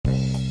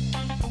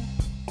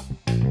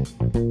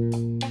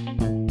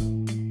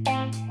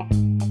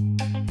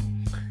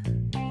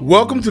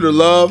Welcome to the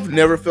Love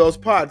Never Fails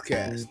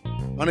podcast.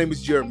 My name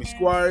is Jeremy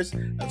Squires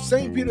of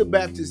St. Peter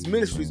Baptist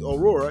Ministries,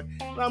 Aurora,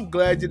 and I'm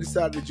glad you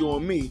decided to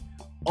join me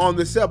on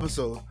this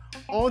episode.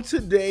 On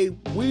today,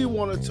 we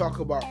want to talk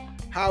about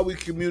how we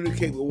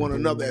communicate with one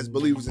another as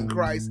believers in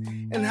Christ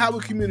and how we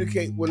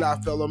communicate with our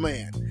fellow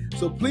man.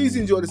 So please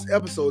enjoy this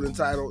episode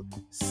entitled,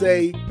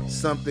 Say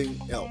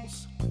Something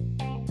Else.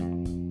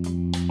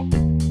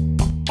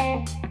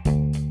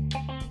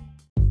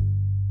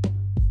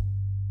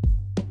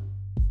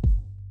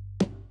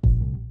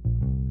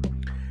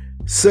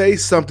 Say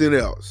something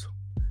else.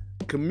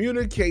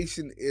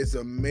 Communication is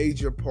a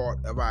major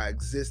part of our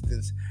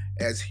existence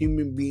as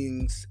human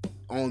beings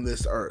on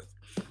this earth.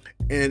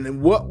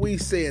 And what we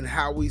say and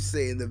how we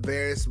say in the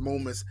various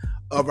moments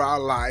of our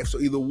lives, so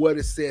either what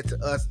is said to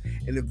us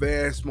in the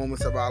various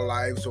moments of our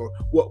lives or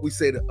what we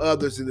say to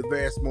others in the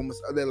various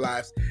moments of their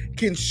lives,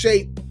 can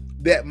shape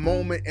that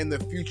moment and the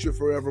future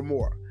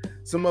forevermore.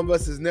 Some of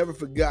us has never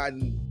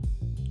forgotten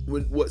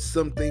what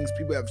some things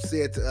people have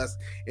said to us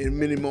in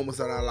many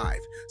moments of our life.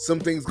 Some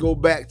things go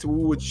back to when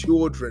we were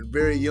children,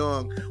 very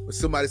young, when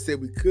somebody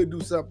said we could do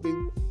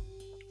something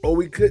or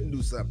we couldn't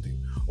do something.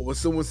 Or when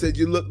someone said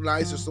you look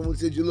nice or someone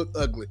said you look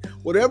ugly.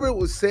 Whatever it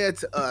was said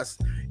to us,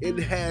 it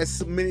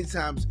has many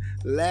times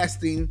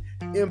lasting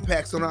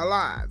impacts on our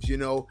lives. You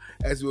know,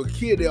 as we were a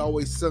kid, they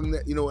always sung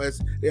that,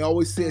 as they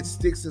always said,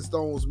 sticks and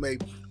stones may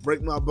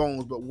break my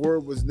bones, but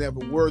words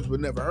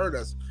would never hurt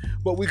us.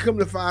 But we come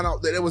to find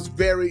out that that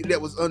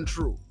was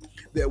untrue.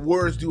 That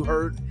words do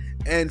hurt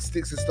and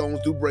sticks and stones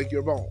do break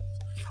your bones.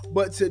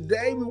 But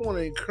today we want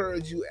to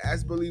encourage you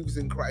as believers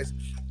in Christ,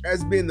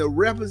 as being the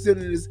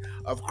representatives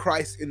of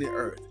Christ in the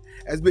earth,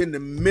 as being the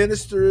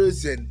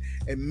ministers and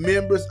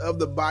members of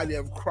the body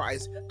of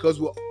Christ, because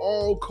we're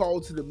all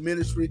called to the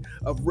ministry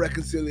of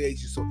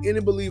reconciliation. So any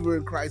believer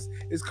in Christ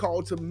is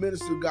called to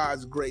minister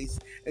God's grace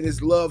and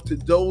his love to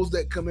those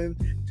that come in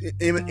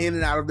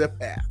and out of their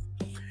path.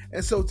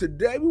 And so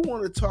today we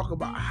want to talk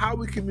about how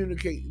we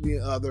communicate with the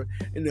other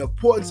and the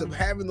importance of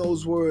having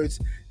those words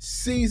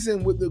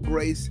seasoned with the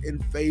grace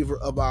and favor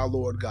of our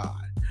Lord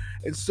God.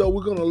 And so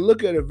we're going to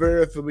look at a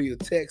very familiar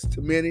text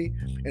to many,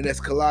 and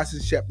that's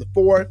Colossians chapter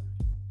 4,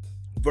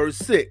 verse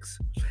 6.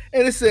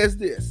 And it says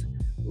this: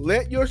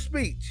 let your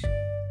speech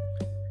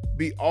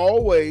be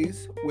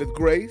always with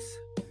grace,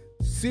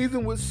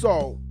 seasoned with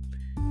salt,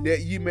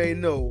 that ye may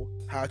know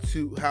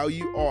how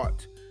you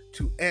ought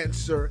to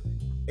answer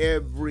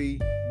every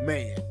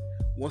man.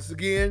 Once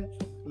again,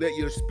 let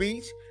your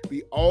speech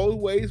be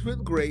always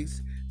with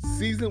grace,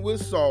 seasoned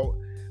with salt,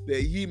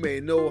 that ye may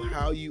know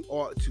how you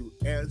ought to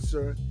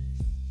answer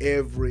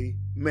every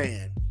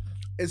man.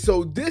 And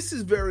so this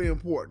is very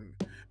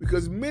important,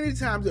 because many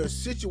times there are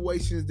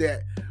situations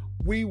that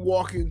we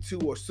walk into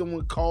or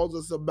someone calls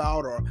us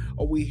about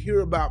or we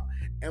hear about,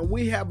 and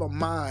we have a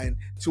mind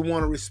to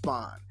want to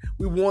respond.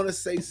 We want to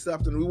say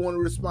something. We want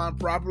to respond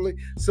properly.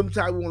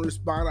 Sometimes we want to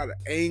respond out of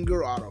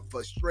anger, out of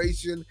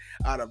frustration,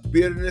 out of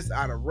bitterness,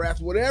 out of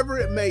wrath, whatever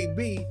it may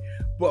be.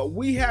 But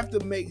we have to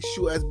make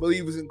sure as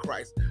believers in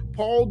Christ.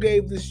 Paul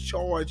gave this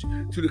charge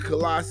to the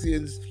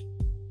Colossians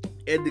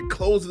at the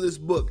close of this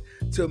book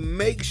to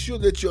make sure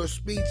that your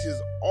speech is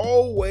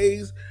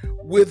always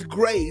with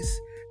grace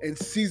and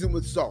seasoned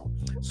with salt.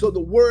 So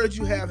the words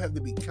you have to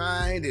be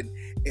kind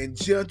and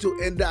gentle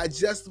and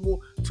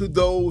digestible to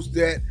those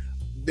that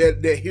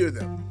hear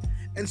them.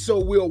 And so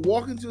we'll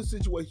walk into a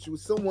situation where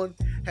someone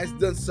has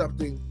done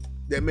something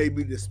that may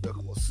be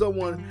despicable.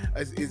 Someone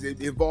is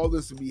involved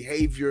in some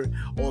behavior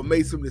or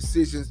made some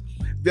decisions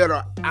that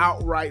are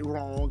outright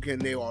wrong, and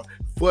they are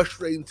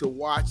frustrating to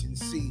watch and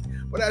see.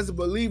 But as a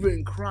believer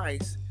in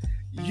Christ,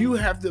 you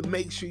have to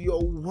make sure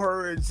your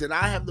words, and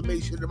I have to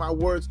make sure that my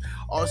words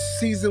are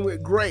seasoned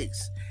with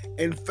grace.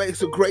 And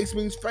so grace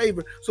means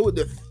favor. So with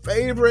the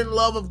favor and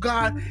love of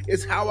God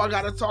is how I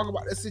got to talk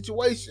about that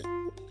situation.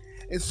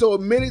 And so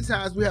many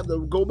times we have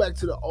to go back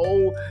to the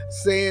old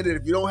saying that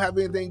if you don't have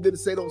anything good to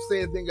say, don't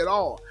say anything at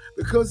all.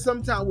 Because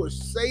sometimes we're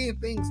saying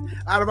things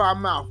out of our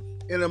mouth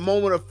in a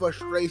moment of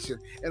frustration,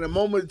 in a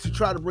moment to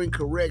try to bring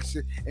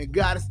correction and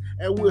guidance,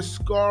 and we're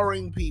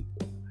scarring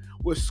people.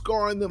 We're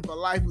scarring them for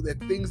life with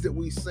the things that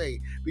we say,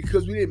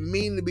 because we didn't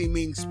mean to be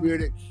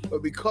mean-spirited,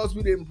 but because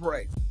we didn't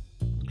pray,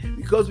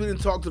 because we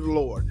didn't talk to the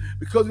Lord,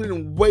 because we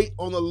didn't wait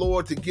on the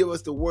Lord to give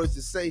us the words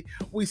to say,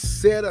 we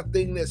said a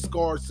thing that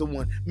scarred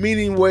someone,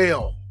 meaning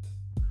well.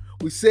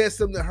 We said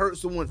something that hurt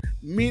someone,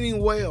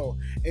 meaning well.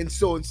 And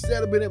so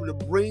instead of being able to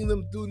bring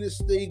them through this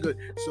thing or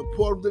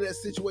support them through that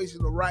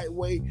situation the right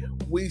way,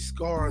 we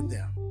scarred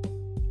them.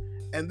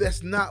 And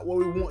that's not where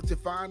we want to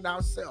find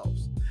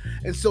ourselves.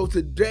 And so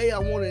today I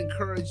want to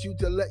encourage you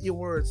to let your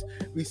words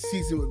be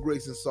seasoned with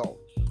grace and salt.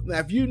 Now,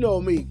 if you know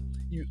me,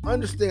 you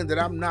understand that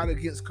I'm not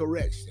against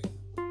correction.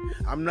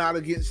 I'm not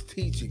against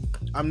teaching.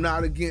 I'm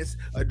not against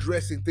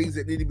addressing things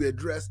that need to be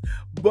addressed.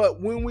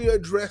 But when we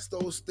address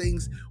those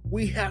things,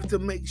 we have to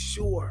make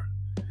sure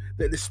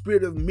that the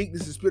spirit of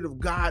meekness, the spirit of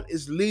God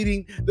is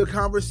leading the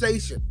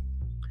conversation.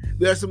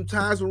 There's some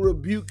times when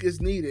rebuke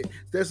is needed.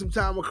 There's some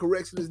time when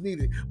correction is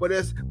needed.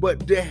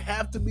 But they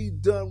have to be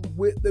done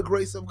with the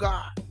grace of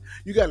God.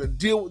 You got to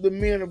deal with the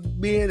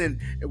men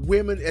and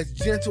women as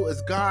gentle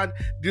as God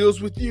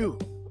deals with you.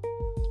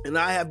 And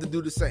I have to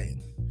do the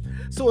same.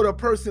 So a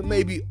person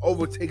may be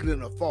overtaken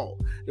in a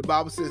fault. The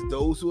Bible says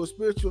those who are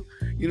spiritual,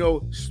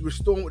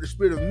 restore with the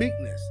spirit of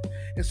meekness.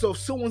 And so if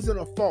someone's in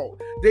a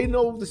fault, they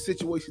know the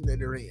situation that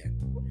they're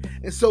in.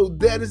 And so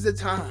that is the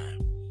time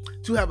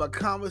to have a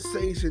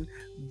conversation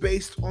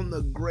based on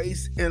the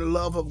grace and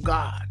love of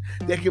God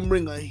that can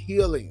bring a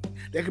healing,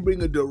 that can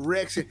bring a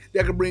direction,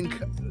 that can bring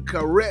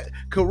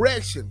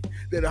correction,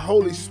 that the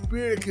Holy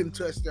Spirit can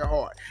touch their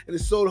heart. And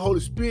so the Holy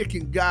Spirit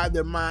can guide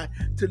their mind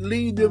to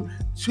lead them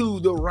to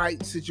the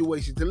right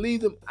situation, to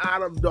lead them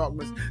out of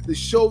darkness, to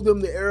show them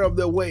the error of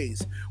their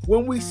ways.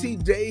 When we see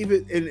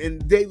David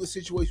and David's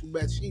situation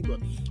with Bathsheba,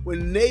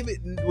 when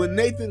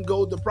Nathan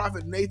goes, the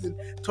prophet Nathan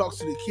talks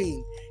to the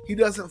king, he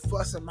doesn't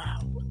fuss him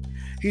out.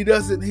 He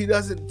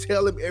doesn't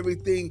tell him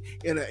everything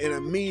in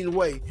a mean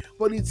way,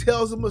 but he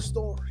tells him a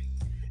story.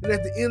 And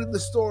at the end of the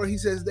story, he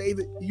says,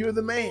 David, you're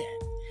the man.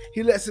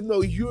 He lets him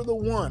know you're the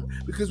one.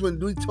 Because when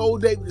we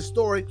told David the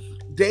story,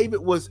 David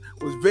was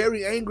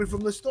very angry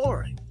from the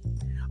story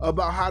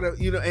about how to,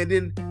 and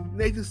then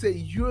Nathan said,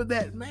 you're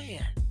that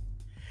man.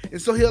 And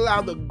so he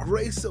allowed the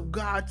grace of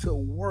God to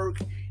work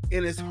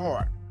in his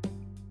heart.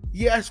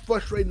 Yeah, it's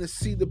frustrating to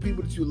see the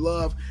people that you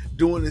love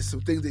doing some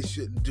things they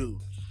shouldn't do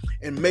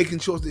and making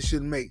choices they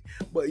shouldn't make.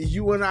 But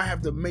you and I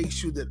have to make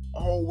sure that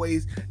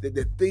always that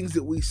the things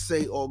that we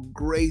say are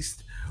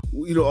graced,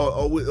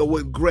 or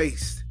with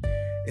grace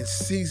and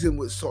seasoned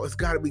with salt. It's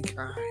got to be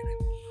kind.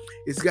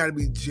 It's got to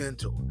be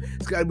gentle.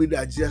 It's got to be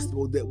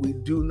digestible, that we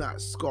do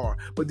not scar,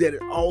 but that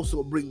it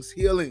also brings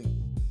healing.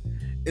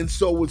 And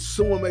so when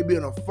someone may be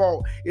in a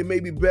fault, it may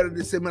be better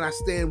to say, man, I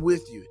stand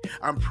with you.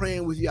 I'm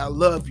praying with you. I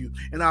love you.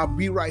 And I'll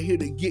be right here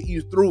to get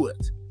you through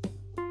it.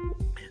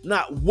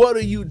 Not, what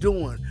are you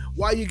doing?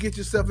 Why you get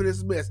yourself in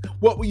this mess?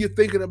 What were you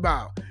thinking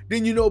about?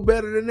 Didn't you know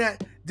better than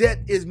that? That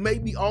is,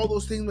 maybe all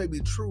those things may be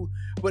true,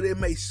 but it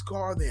may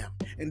scar them.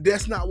 And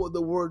that's not what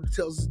the word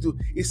tells us to do.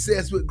 It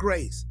says with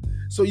grace.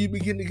 So you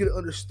begin to get an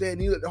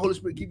understanding. You let the Holy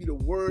Spirit give you the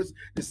words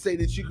to say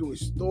that you can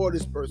restore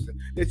this person,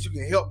 that you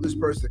can help this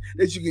person,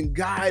 that you can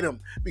guide them,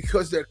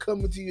 because they're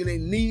coming to you and they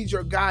need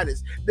your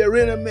guidance. They're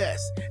in a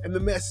mess, and the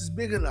mess is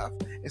big enough,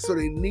 and so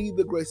they need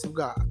the grace of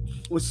God.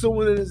 When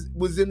someone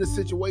was in a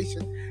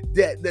situation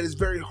that is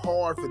very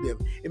hard for them,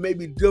 it may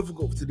be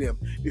difficult to them,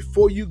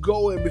 before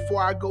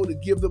I go to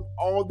give them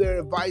all their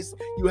advice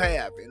you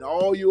have and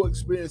all your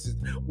experiences,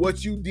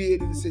 what you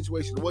did in the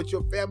situation, what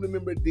your family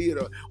member did,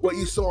 or what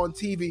you saw on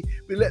TV,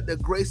 we let the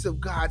grace of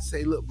God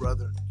say, look,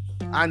 brother,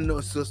 I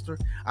know, sister,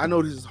 I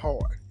know this is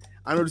hard.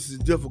 I know this is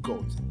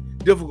difficult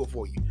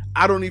for you.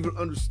 I don't even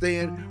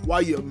understand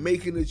why you're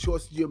making the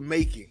choices you're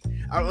making.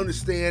 I don't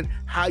understand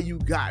how you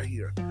got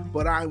here,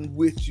 but I'm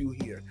with you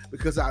here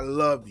because I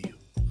love you.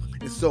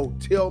 And so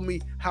tell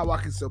me how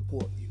I can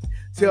support you.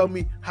 Tell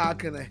me how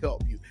can I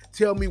help you.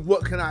 Tell me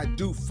what can I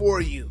do for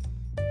you.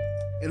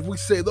 And if we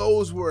say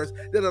those words,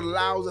 that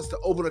allows us to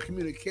open a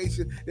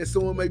communication that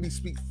someone maybe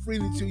speak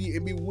freely to you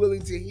and be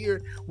willing to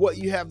hear what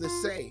you have to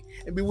say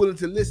and be willing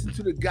to listen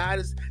to the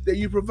guidance that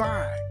you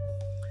provide.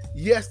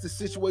 Yes, the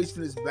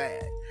situation is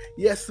bad.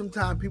 Yes,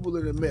 sometimes people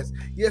are in a mess.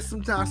 Yes,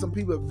 sometimes some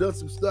people have done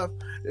some stuff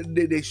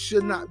that they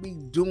should not be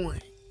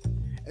doing.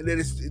 And that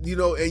it's,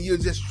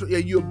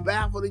 and you're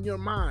baffled in your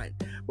mind.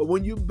 But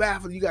when you're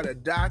baffled, you got to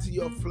die to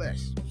your flesh.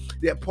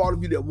 That part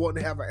of you that want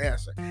to have an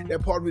answer.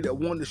 That part of you that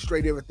want to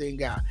straighten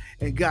everything out.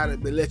 And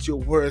God, let your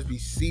words be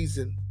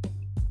seasoned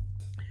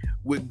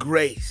with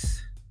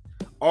grace.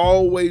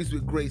 Always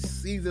with grace,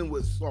 seasoned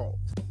with salt.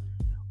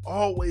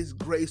 Always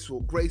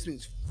graceful. Grace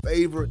means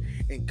favor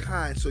and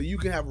kind, so you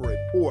can have a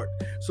report.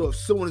 So if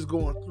someone is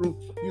going through,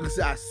 you can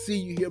say, I see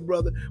you here,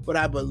 brother, but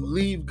I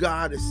believe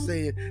God is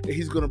saying that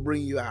he's going to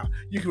bring you out.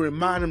 You can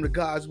remind them of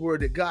God's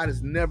word that God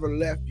has never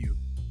left you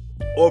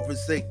or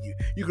forsake you.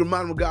 You can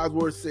remind them of God's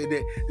word, say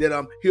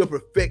that he'll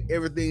perfect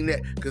everything that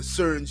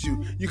concerns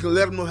you. You can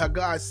let them know how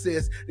God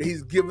says that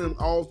he's given them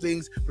all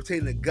things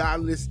pertaining to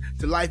godliness,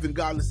 to life and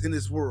godliness in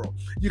this world.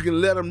 You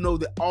can let them know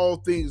that all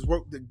things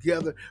work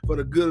together for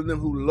the good of them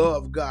who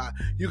love God.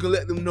 You can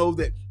let them know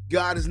that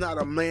God is not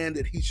a man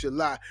that he should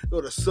lie,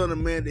 nor the son of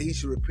man that he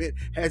should repent.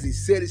 Has he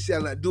said it,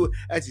 shall not do it.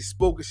 As he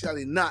spoke it, shall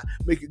he not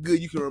make it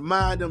good. You can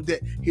remind them that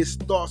his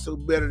thoughts are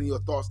better than your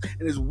thoughts,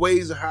 and his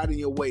ways are higher than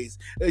your ways.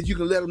 And you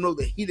can let them know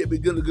that he that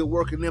begun a good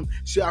work in them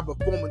shall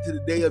perform it to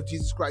the day of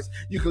Jesus Christ.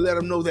 You can let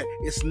them know that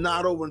it's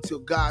not over until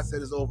God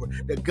said it's over,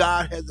 that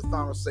God has the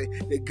final say,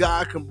 that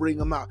God can bring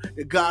them out,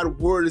 that God's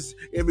word is,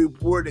 every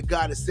word that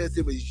God has said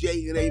to him is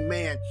yea and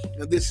amen,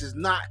 and this is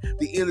not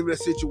the end of the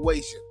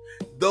situation.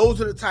 Those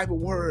are the type of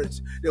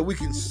words that we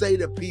can say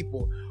to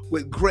people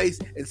with grace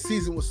and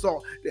seasoned with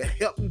salt to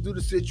help them through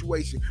the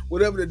situation.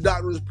 Whatever the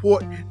doctor's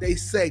report, they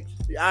say,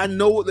 I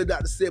know what the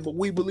doctor said, but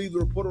we believe the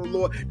report of the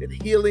Lord that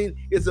healing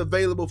is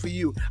available for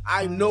you.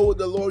 I know what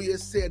the Lord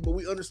has said, but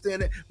we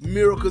understand that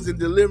miracles and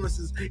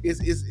deliverances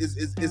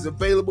is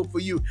available for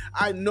you.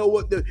 I know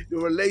what the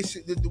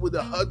relationship with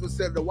the husband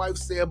said, the wife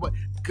said, but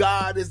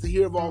God is the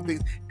healer of all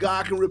things.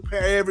 God can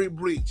repair every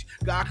breach.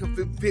 God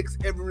can fix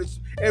every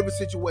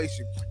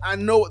situation. I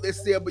know what they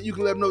said, but you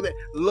can let them know that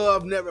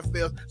love never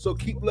fails. So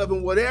keep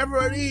loving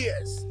whatever it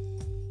is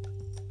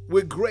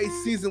with grace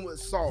seasoned with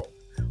salt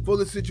for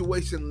the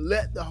situation.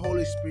 Let the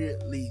Holy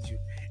Spirit lead you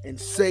and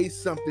say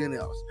something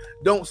else.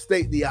 Don't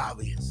state the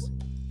obvious.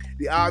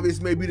 The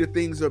obvious may be that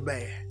things are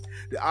bad.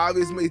 The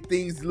obvious may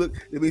things look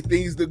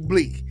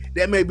bleak.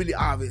 That may be the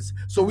obvious.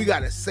 So we got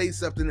to say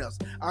something else.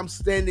 I'm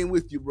standing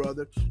with you,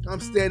 brother. I'm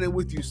standing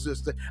with you,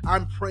 sister.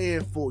 I'm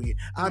praying for you.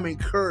 I'm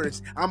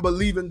encouraged. I'm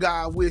believing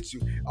God with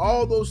you.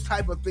 All those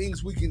type of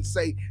things we can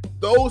say.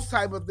 Those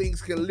type of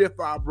things can lift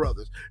our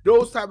brothers.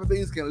 Those type of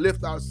things can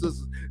lift our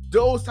sisters.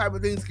 Those type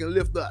of things can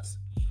lift us.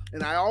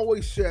 And I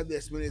always share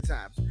this many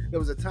times. There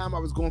was a time I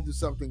was going through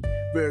something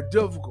very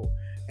difficult.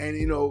 And,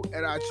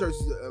 at our church,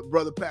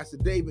 brother Pastor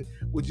David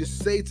would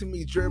just say to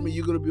me, Jeremy,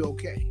 you're going to be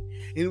okay.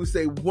 And he would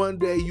say, one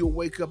day you'll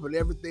wake up and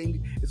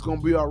everything is going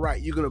to be all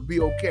right. You're going to be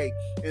okay.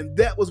 And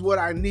that was what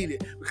I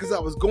needed because I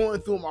was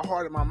going through my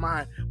heart and my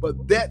mind.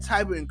 But that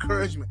type of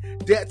encouragement,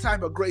 that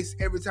type of grace,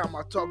 every time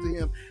I talk to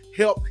him,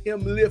 helped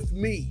him lift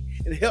me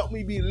and help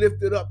me be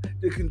lifted up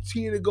to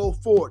continue to go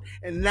forward.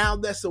 And now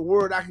that's a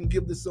word I can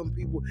give to some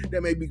people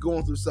that may be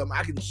going through something.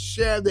 I can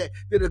share that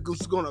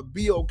it's going to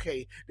be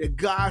okay, that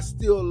God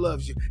still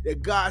loves you,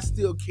 that God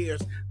still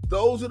cares.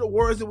 Those are the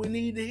words that we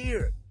need to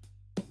hear.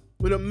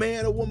 When a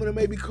man or woman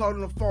may be caught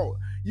in a fault,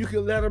 you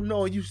can let them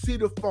know. You see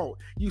the fault.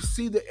 You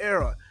see the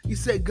error. You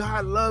say,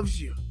 God loves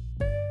you.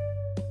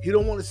 He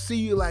don't want to see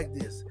you like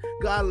this.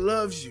 God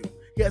loves you.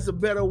 He has a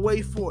better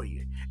way for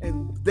you.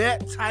 And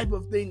that type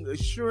of thing,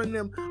 assuring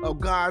them of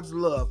God's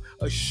love,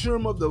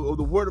 assuring them of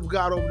the word of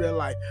God over their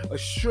life,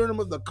 assuring them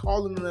of the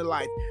calling in their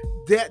life,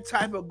 that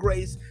type of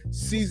grace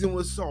seasoned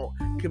with salt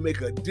can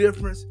make a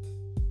difference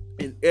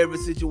in every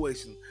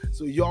situation.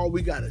 So y'all,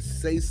 we got to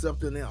say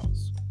something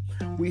else.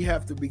 We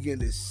have to begin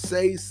to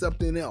say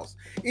something else.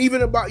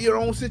 Even about your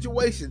own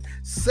situation.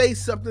 Say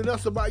something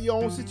else about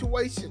your own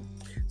situation.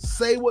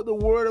 Say what the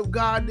word of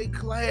God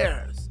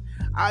declares.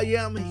 I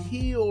am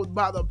healed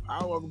by the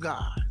power of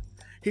God.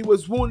 He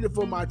was wounded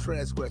for my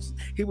transgressions.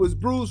 He was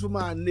bruised for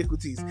my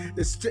iniquities.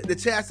 The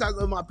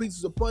chastisement of my peace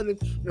is upon him,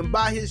 and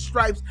by his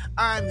stripes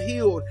I am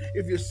healed.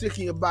 If you're sick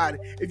in your body,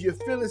 if you're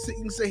feeling sick,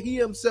 you can say he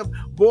himself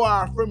bore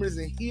our infirmities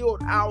and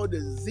healed our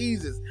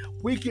diseases.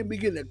 We can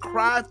begin to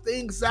cry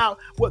things out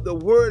what the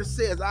word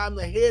says. I'm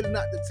the head,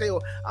 not the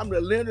tail. I'm the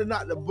lender,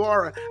 not the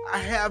borrower.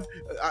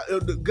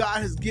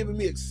 God has given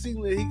me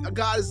exceedingly.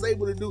 God is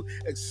able to do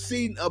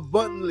exceeding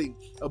abundantly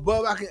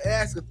above I can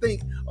ask or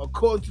think,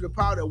 according to the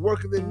power that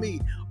worketh in me.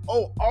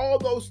 Oh, all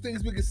those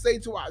things we can say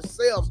to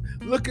ourselves.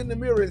 Look in the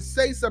mirror and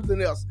say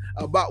something else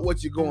about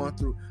what you're going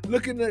through.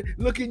 Look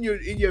in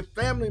your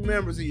family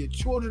members, and your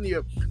children,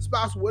 your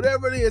spouse,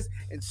 whatever it is,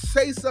 and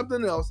say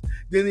something else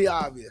than the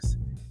obvious.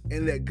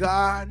 And let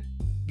God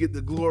get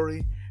the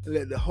glory, and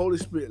let the Holy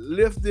Spirit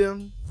lift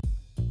them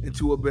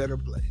into a better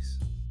place.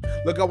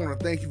 Look, I want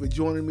to thank you for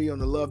joining me on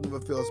the Love Never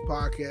Fails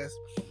podcast.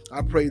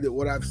 I pray that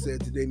what I've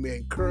said today may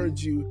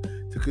encourage you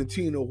to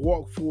continue to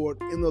walk forward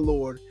in the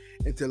Lord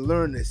and to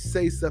learn to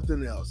say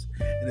something else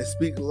and to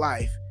speak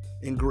life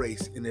and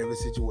grace in every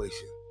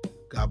situation.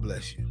 God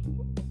bless you.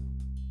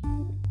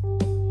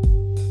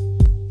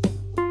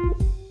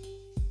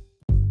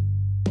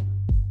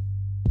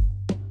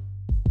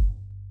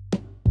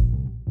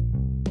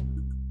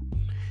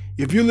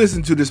 If you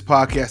listen to this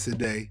podcast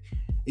today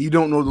and you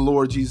don't know the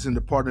Lord Jesus and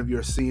the pardon of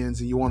your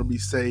sins and you want to be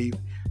saved,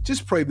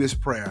 just pray this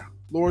prayer.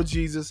 Lord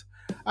Jesus,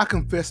 I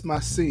confess my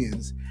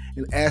sins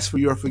and ask for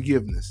your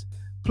forgiveness.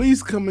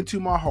 Please come into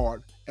my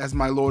heart as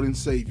my Lord and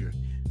Savior.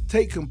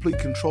 Take complete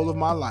control of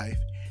my life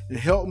and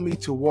help me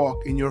to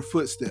walk in your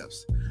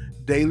footsteps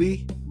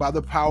daily by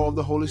the power of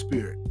the Holy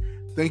Spirit.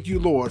 Thank you,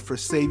 Lord, for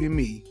saving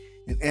me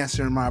and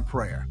answering my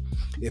prayer.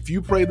 If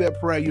you pray that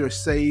prayer, you're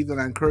saved, and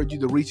I encourage you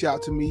to reach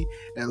out to me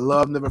at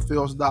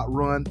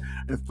loveneverfails.run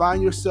and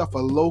find yourself a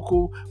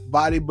local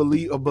body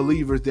of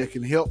believers that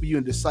can help you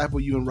and disciple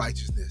you in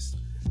righteousness.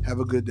 Have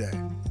a good day.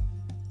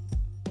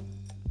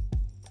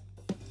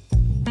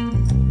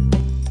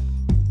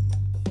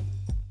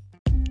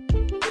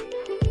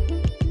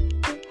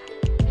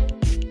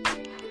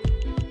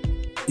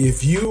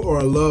 If you or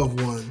a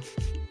loved one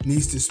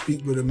needs to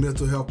speak with a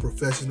mental health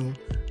professional,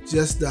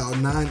 just dial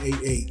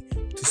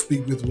 988 to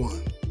speak with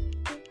one.